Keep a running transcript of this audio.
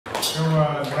Go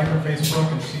like her Facebook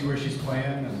and see where she's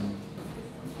playing. And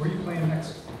where are you playing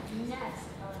next?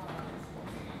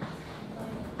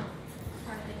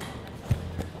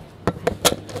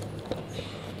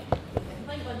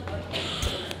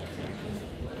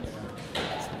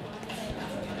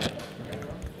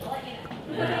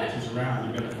 She's around.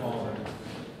 You better follow her.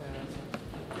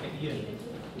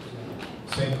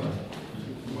 Same club.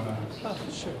 You wanna? Oh,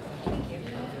 sure.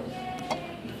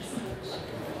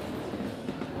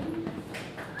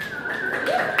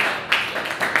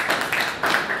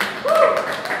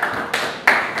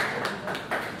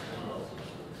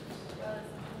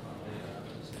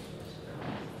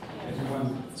 Everyone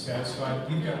satisfied?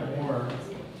 We've got more.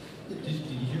 Did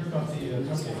you hear about the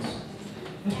cupcakes?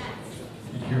 Did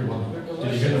you hear one?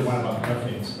 Did you hear the one about the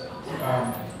cupcakes?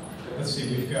 Let's see.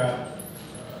 We've got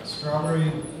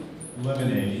strawberry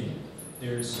lemonade.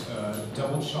 There's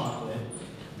double chocolate.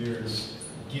 There's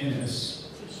Guinness.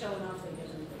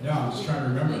 No, I'm just trying to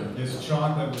remember. There's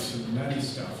chocolate with some nutty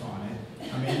stuff on it.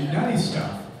 I mean, nutty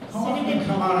stuff. How often do you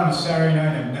come out on a Saturday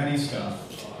night and have nutty stuff?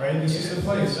 Right? This is the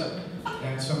place.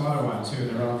 And some other one too.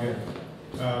 They're all good.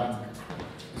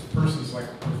 This person's like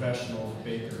a professional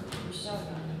baker person.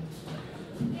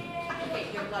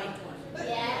 Your light one.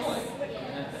 Yes.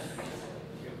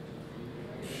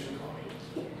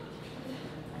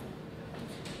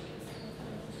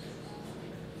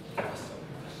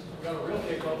 We got a real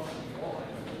kickoff.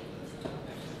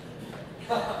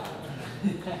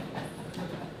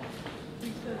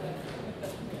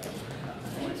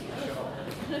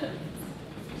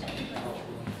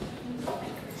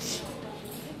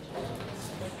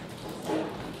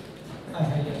 Hi,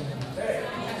 how you doing?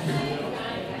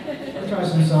 We'll try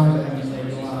some songs I haven't played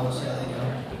in a while, we'll see how they go.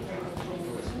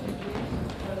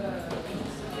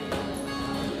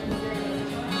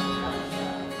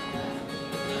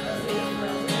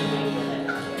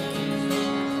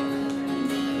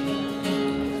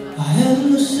 I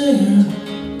am the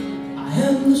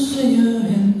singer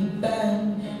in the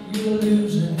band. You're a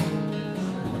loser, I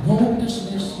won't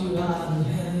dismiss you out of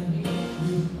hand.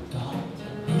 You've got a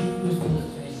beautiful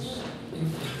face if you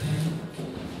think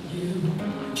you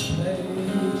play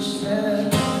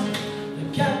sad. You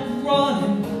kept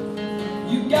running,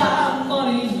 you got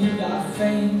money, you got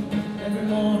fame. Every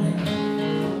morning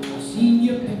I've seen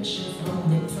your picture from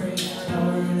the train. I know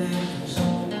you're an actress, so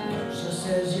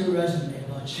says your resume.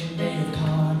 You made a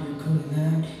card you couldn't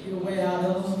have. You're way out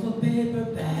of a paper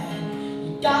bag.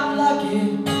 You got lucky.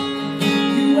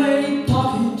 You ain't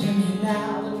talking to me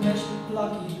now. That makes me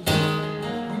lucky. You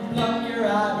pluck your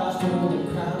eyebrows for the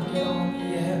crowd. Get on the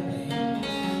airplane.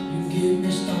 You give me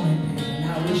stomach pain. I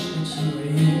wish that you were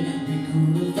here. We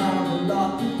could have found a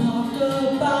lot to talk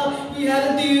about. We had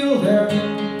a deal there.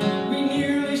 We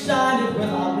nearly signed it with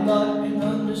our blood and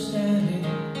understanding. I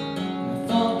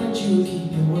thought that you would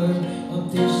keep your word.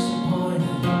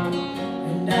 Disappointed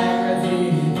and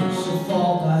aggravated. It's your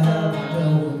fault I have. I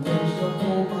know when things don't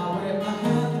go my way, I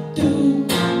have to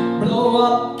blow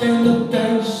up in the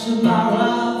face of my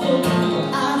rival.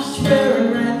 I swear and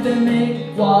rant they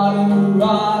make what an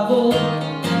arrival.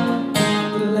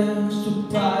 But I'm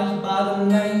surprised by the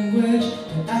language.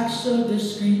 They act so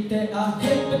discreet. They are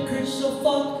hypocrites, so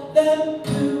fuck them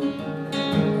too.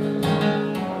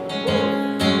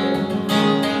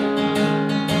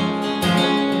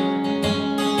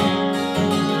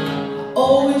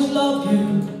 Always loved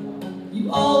you, you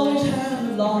always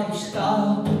had a lot of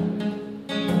style.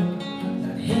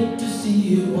 I'd hate to see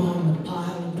you on the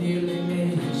pile of nearly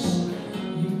millions.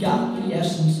 You got the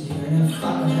essence here, and if I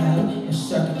could have a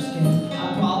second skin,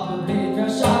 I'd probably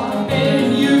dress up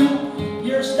in you.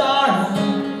 You're a star now,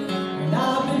 and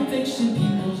I've been fixing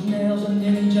people's nails and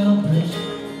knitting jumpers.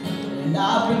 And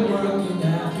I've been working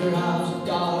after hours. I've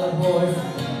got a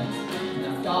boyfriend, and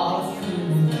I've got a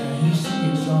feeling that he's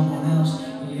seeing someone else.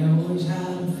 He always had a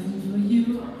thing for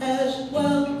you as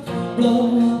well.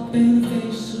 Blow up in the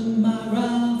face of my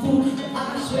rival. I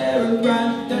swear a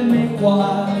brand that make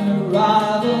quite an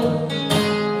arrival.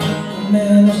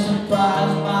 Men are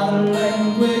surprised by the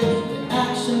language. They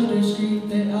act so discreet.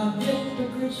 They are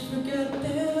hypocrites, forget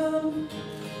them.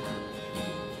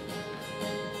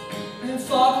 And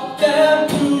fuck them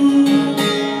too.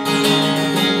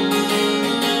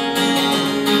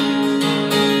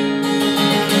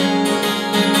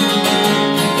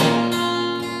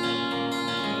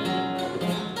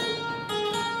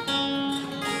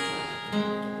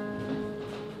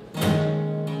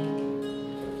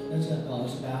 That's that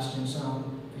Sebastian song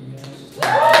for you guys.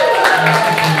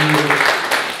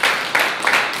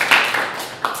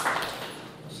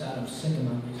 Sad, I'm sick of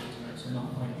my music tonight, so I'm not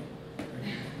playing it.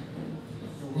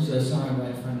 This is a song by a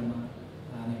friend of mine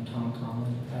named Tom.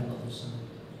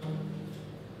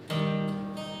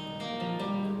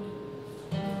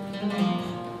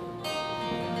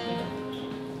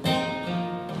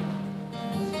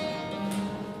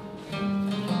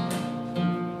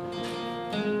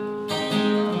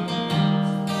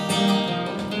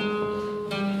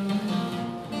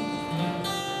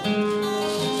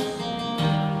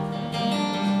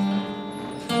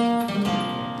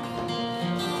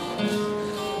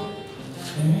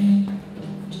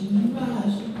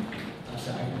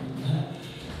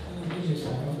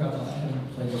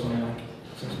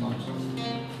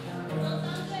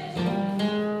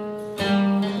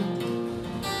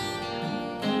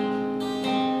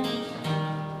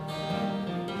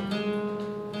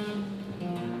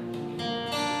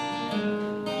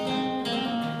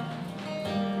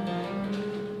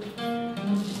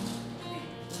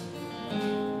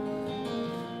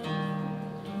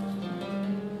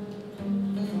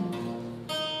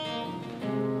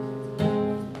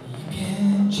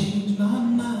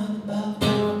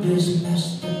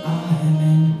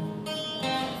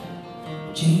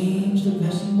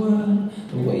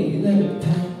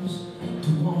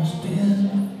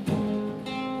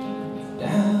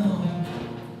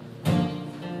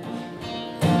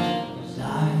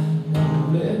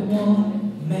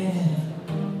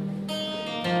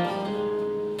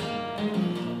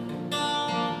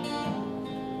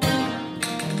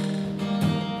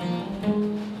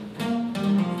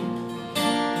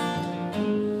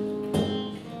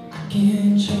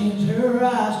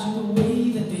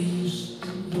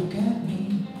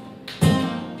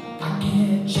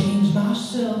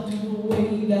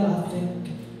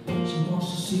 She wants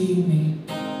to see me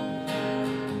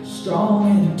strong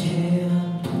and tan.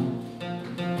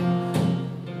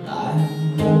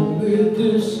 I'm with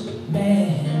this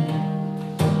man,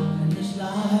 and this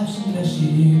life's a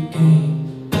messy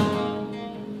game.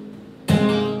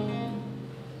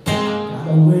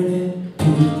 Gotta win it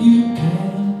if you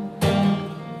can.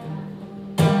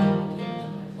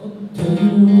 Until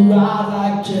you ride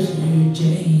like Jesse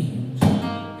James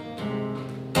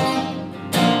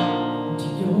to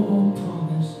your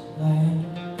promised land.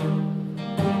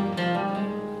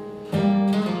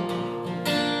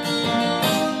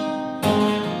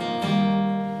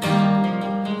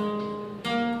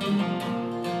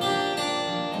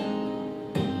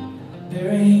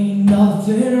 There ain't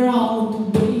nothing wrong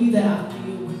with the way that I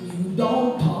feel when you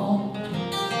don't call.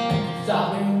 'Cause I've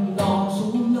been gone so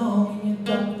long and you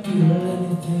don't feel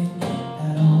anything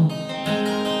at all.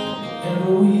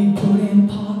 Whatever we put in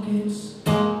pockets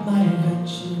might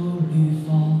eventually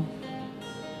fall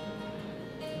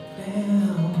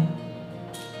down.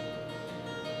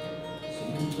 So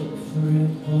you look for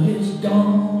it, but it's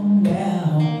gone now.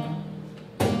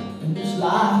 And this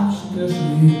life's a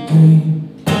misery game.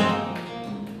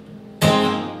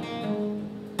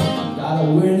 Gotta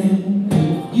win it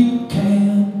if you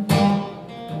can.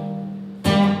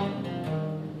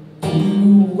 You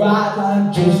ride like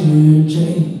Jesse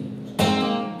James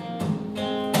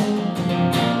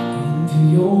into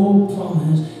your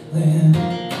promised land.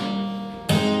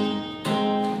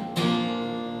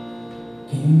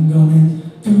 Came running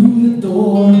through the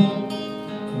door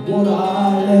for what I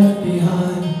left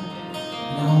behind.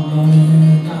 Now I'm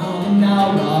running out and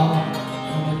outlaw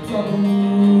from a troubled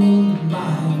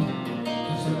mind.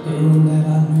 The girl that I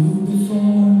knew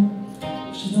before,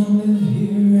 she don't live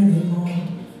here anymore.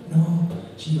 No,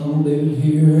 she don't live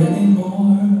here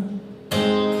anymore.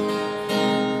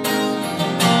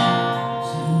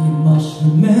 See, you must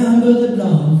remember that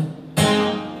love,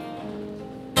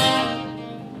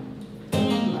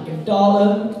 like a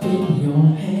dollar in your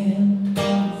hand,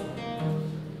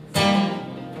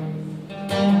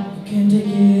 you can take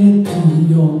it to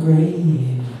your grave.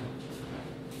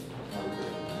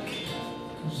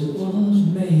 It was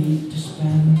made to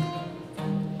spend.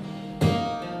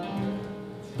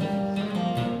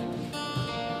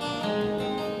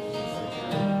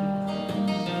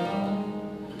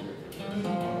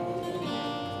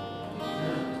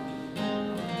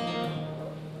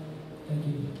 Thank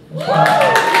you.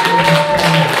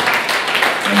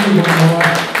 Thank you, one more.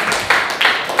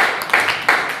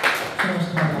 So let's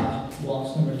talk about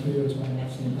waltz number 2, which my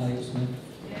next name is Smith.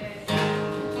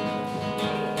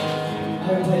 I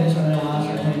haven't played this one in a while, so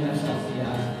I think that's the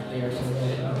lyrics are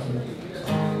really up to it.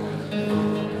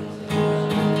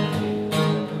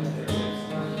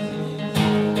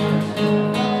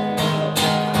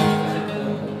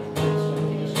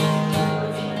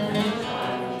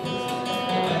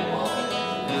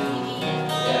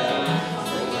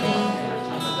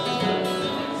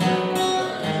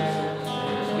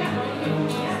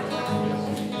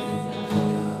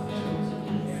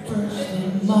 First the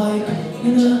mic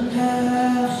in a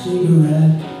half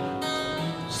cigarette,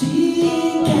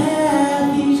 seeing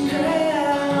Kathy's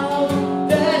crowd.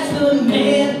 That's the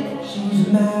man she's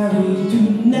married to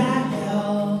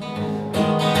now.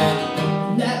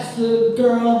 And that's the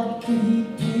girl that he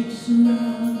takes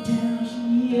around town.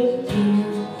 She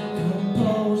appears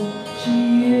composed, she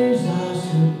is, I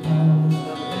suppose.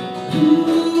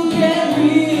 Who can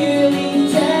really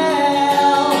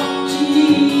tell? She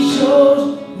shows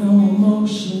no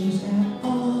emotions at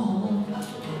all.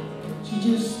 She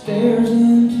just stares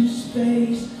into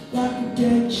space like a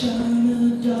dead China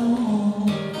doll.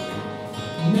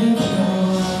 Never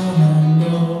gonna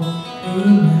know you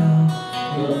now,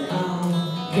 but I'm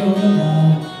gonna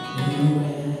love you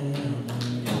anyhow.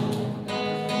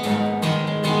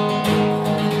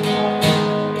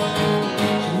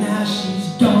 So now she's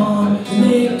gone and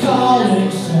they call her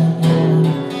someone.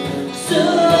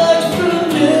 Such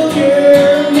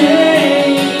familiar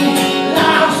name.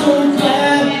 I'm so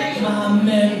glad my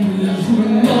memory's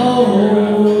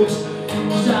remote.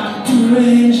 'Cause I'm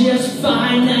doing just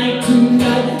fine night to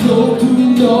night, no to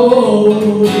no.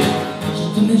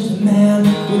 Just a Mr. Man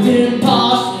with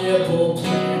impossible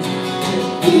plans.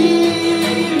 Just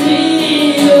leave me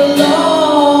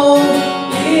alone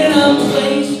in a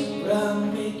place where I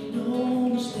make no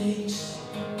mistakes.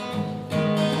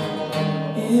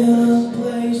 In a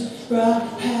place where I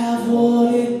have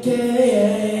what it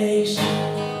takes.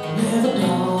 Never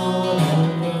gonna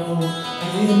know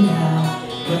you now,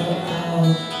 but I'm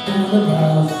gonna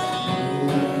love you.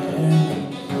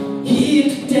 Here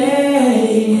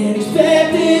today,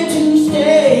 expected to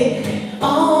stay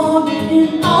on.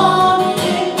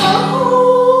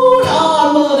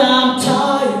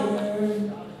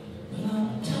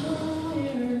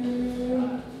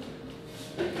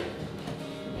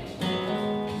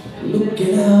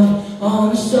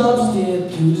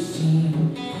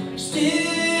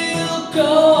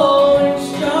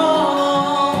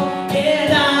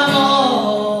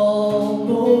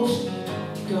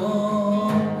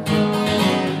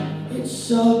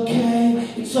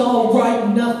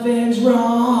 Something's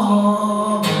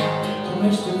wrong.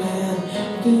 Mr. Man,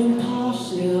 the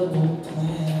impossible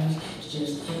plans.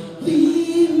 Just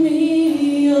leave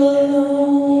me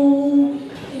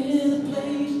alone in a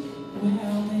place where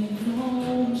I'll make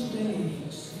no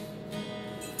mistakes.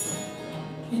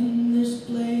 In this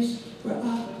place where I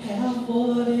have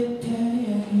what it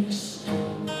takes.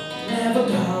 Never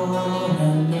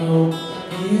gonna know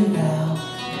you now,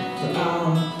 but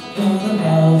I'm gonna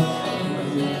love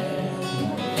you.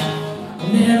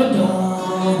 I'm never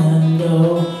gonna know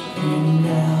you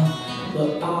now,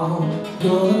 but I'm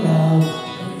gonna love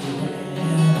you.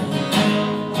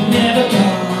 I'm never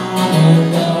gonna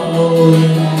know you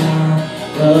now,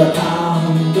 but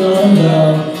I'm gonna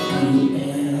love you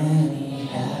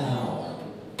anyhow.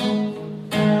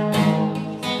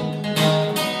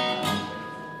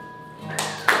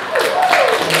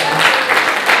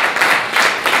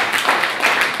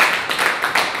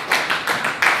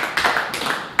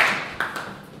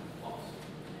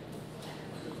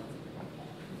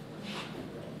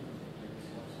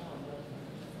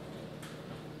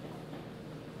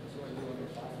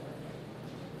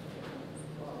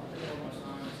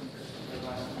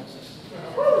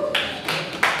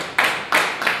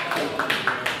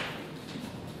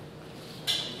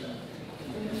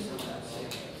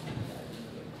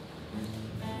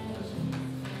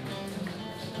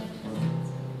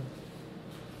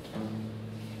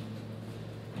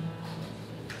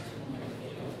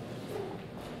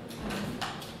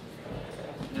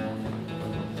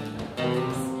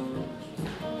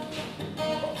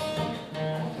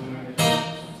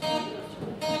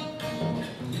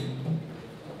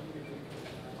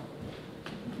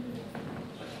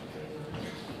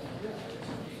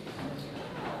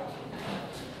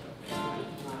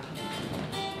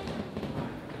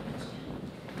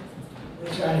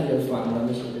 We're trying to do a fun one.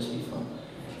 This will just be fun.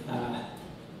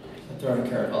 I'm throwing a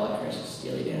curveball at Chris,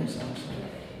 Steely Dan song. So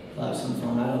we'll have some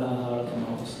fun. I don't know how it'll come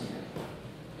out. We'll see.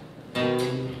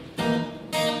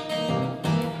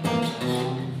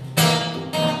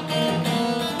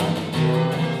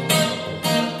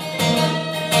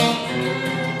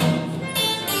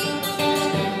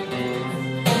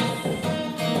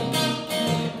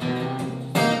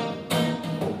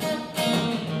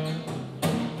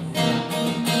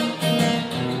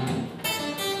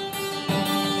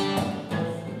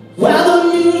 While the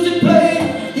music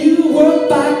played, you worked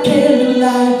by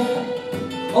candlelight.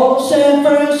 All San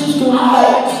Francisco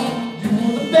lights, you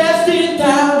were the best in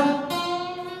town.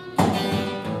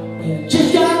 And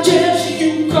just got a chance,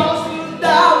 you crossed the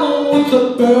diamond with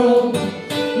a girl.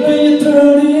 When you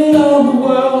turn it on the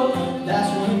world, that's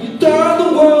when you turn the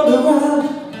world around.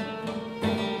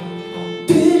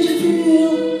 Did you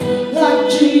feel like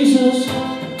Jesus?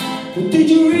 Or did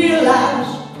you realize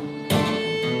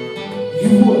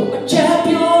you were a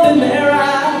champion in their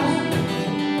eyes?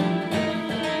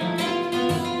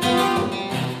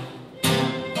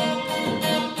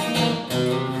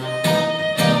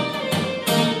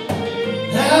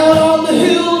 Out on the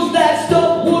hills, that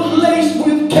stuff was laced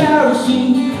with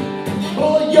kerosene.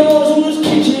 All yours was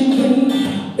kitchen clean.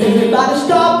 Everybody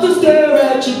stopped to stare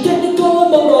at your technical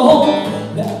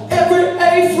motorhome. Now every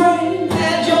A-frame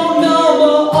had your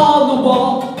number on the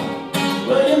wall.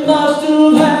 Well, you must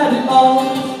have had it all.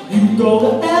 You go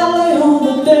to LA on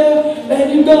the there,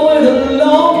 and you go it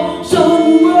alone. So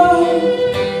you were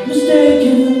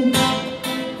mistaken,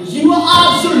 'cause you were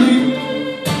obsolete.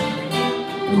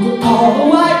 Look at all the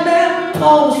white men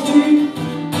on the street.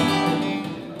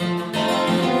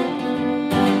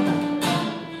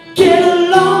 Get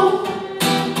along,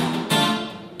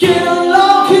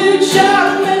 keep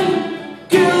shouting me.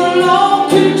 Get along,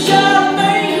 keep shouting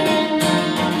me.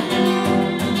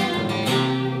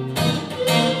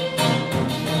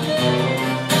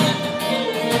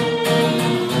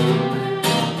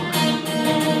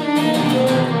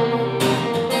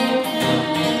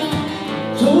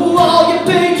 So all your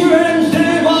patrons,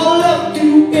 they've all left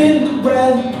you in the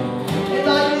bread. And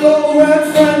like your low-rent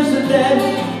friends are dead,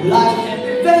 life can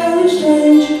be very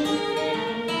strange.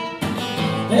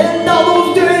 And all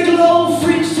those day glow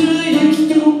freaks who used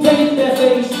to paint their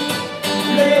face,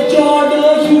 they have joined the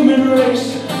human race.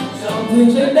 Some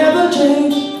things they never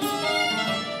change.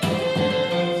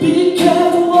 Be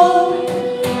careful what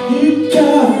you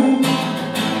carry,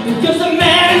 because a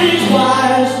man is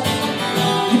wise.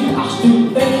 You are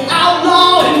still an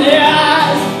outlaw in their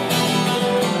eyes.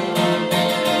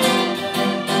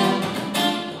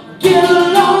 Get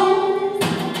along,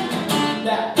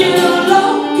 now get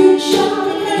along, keep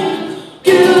shouting me.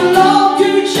 Get along,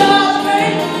 keep shouting me.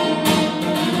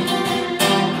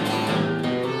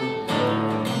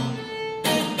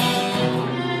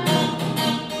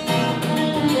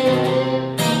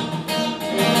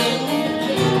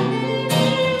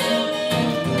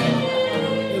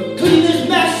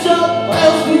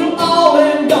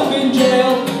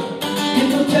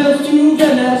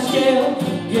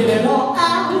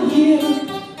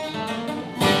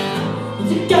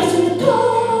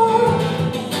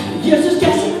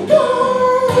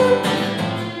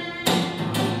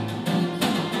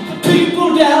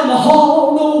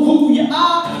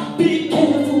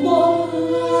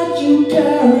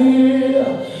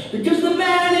 married, because the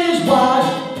man is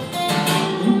washed.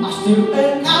 You are still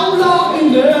an outlaw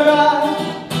in their eyes.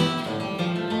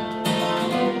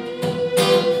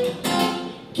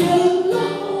 Get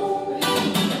along,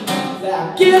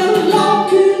 now get along,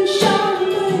 good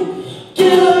Charlemagne.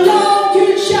 Get along,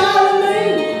 good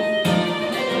Charlemagne.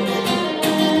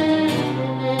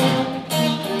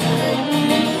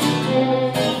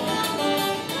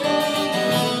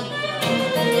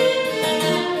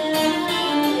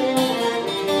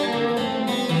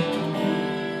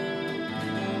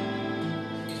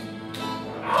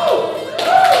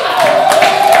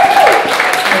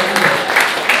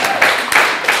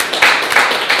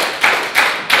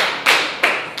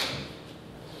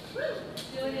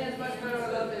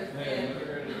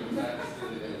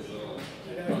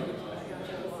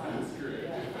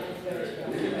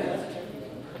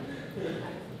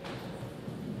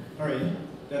 All right,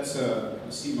 that's a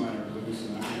C minor blues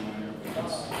and a A minor.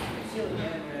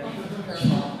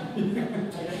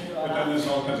 But then this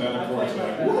all comes out of chords.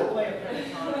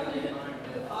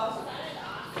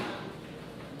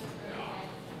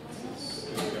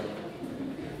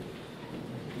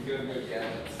 Good, yeah.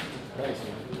 Thanks,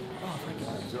 man. Oh, thank you.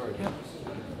 Sorry.